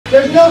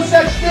There's no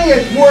such thing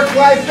as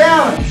work-life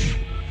balance.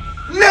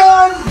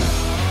 None!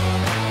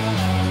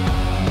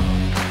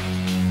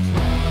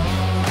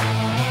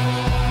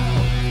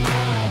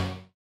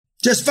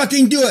 Just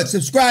fucking do it.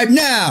 Subscribe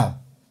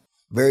now.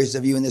 Various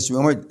of you in this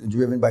room are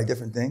driven by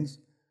different things.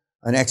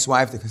 An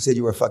ex-wife that said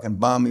you were a fucking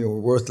bum, you were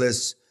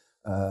worthless.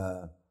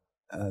 Something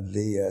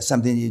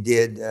you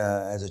did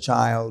as a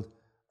child.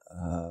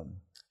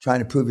 Trying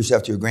to prove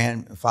yourself to your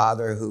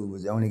grandfather, who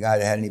was the only guy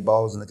that had any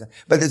balls in the country.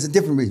 But there's a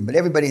different reason. But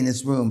everybody in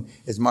this room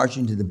is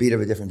marching to the beat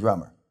of a different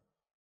drummer.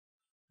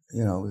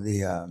 You know,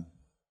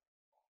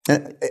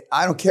 and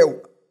I don't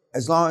care,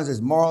 as long as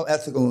it's moral,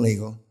 ethical, and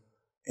legal,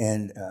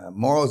 and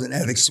morals and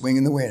ethics swing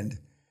in the wind.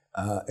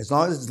 As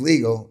long as it's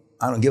legal,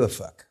 I don't give a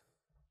fuck.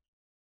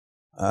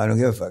 I don't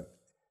give a fuck.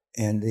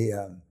 And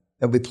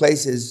there'll be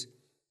places,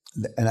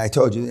 and I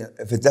told you,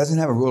 if it doesn't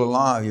have a rule of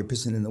law, you're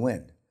pissing in the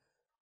wind.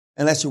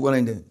 Unless you're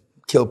willing to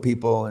kill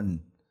people and,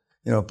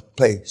 you know,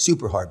 play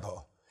super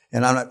hardball.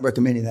 And I'm not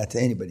recommending that to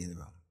anybody in the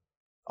room.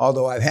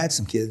 Although I've had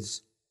some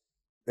kids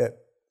that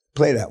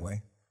play that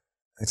way.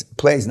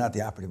 Play is not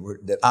the operative word,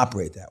 that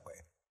operate that way.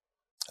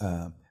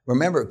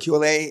 Remember,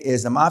 QLA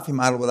is a mafia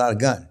model without a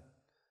gun.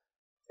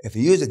 If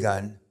you use a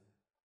gun,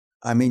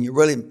 I mean, you're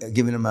really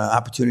giving them an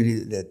opportunity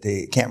that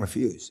they can't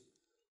refuse.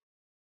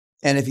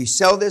 And if you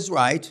sell this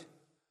right,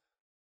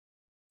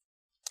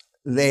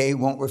 they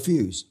won't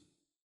refuse.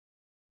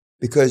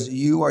 Because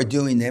you are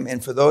doing them,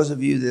 and for those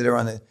of you that are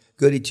on the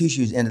goody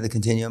two-shoes end of the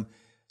continuum,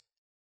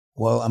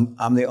 well,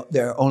 I'm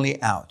their only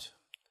out.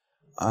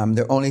 I'm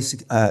their only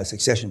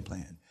succession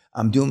plan.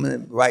 I'm doing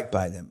it right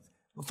by them.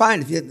 Well,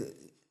 fine,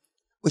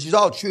 which is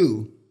all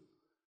true,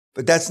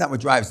 but that's not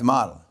what drives the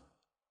model.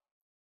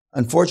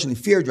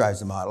 Unfortunately, fear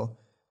drives the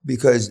model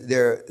because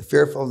they're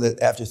fearful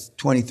that after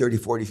 20, 30,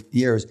 40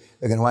 years,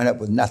 they're going to wind up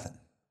with nothing.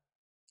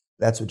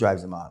 That's what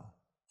drives the model.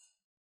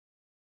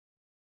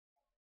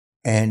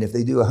 And if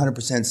they do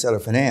 100%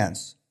 seller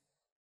finance,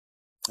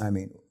 I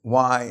mean,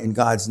 why in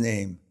God's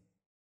name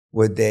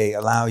would they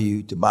allow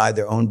you to buy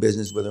their own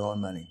business with their own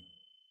money?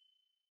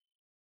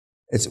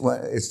 It's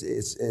one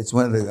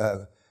of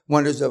the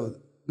wonders of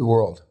the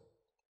world.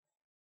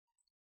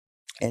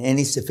 And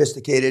any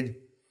sophisticated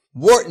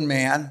Wharton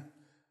man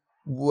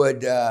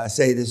would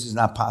say this is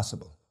not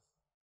possible.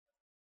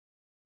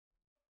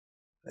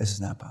 This is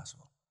not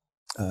possible.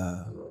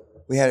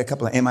 We had a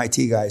couple of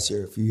MIT guys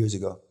here a few years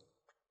ago.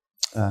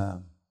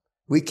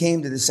 We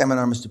came to this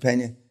seminar, Mr.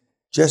 Peña,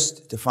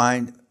 just to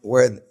find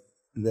where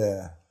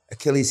the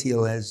Achilles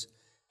heel is,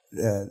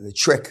 the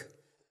trick.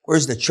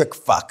 Where's the trick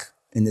fuck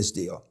in this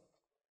deal?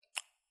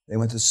 They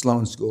went to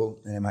Sloan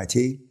School at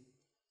MIT,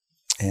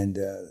 and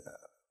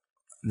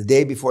the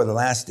day before the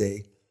last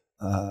day,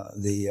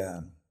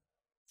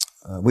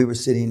 we were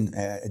sitting,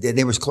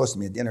 they were close to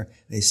me at dinner.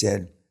 They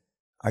said,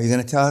 "Are you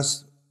going to tell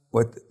us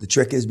what the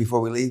trick is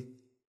before we leave?"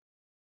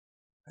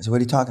 I said,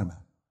 "What are you talking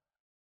about?"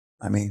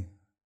 I mean,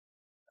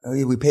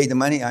 we paid the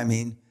money. I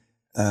mean,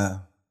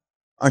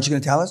 aren't you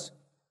going to tell us?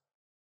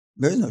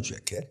 There is no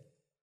trick,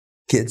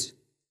 kids.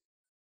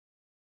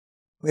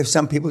 We have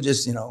some people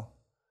just, you know,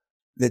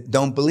 that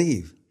don't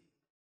believe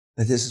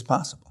that this is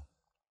possible.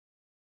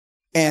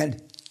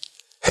 And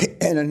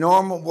in a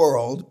normal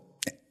world,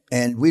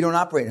 and we don't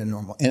operate in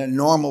a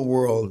normal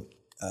world,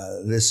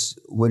 this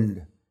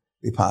wouldn't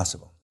be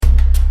possible.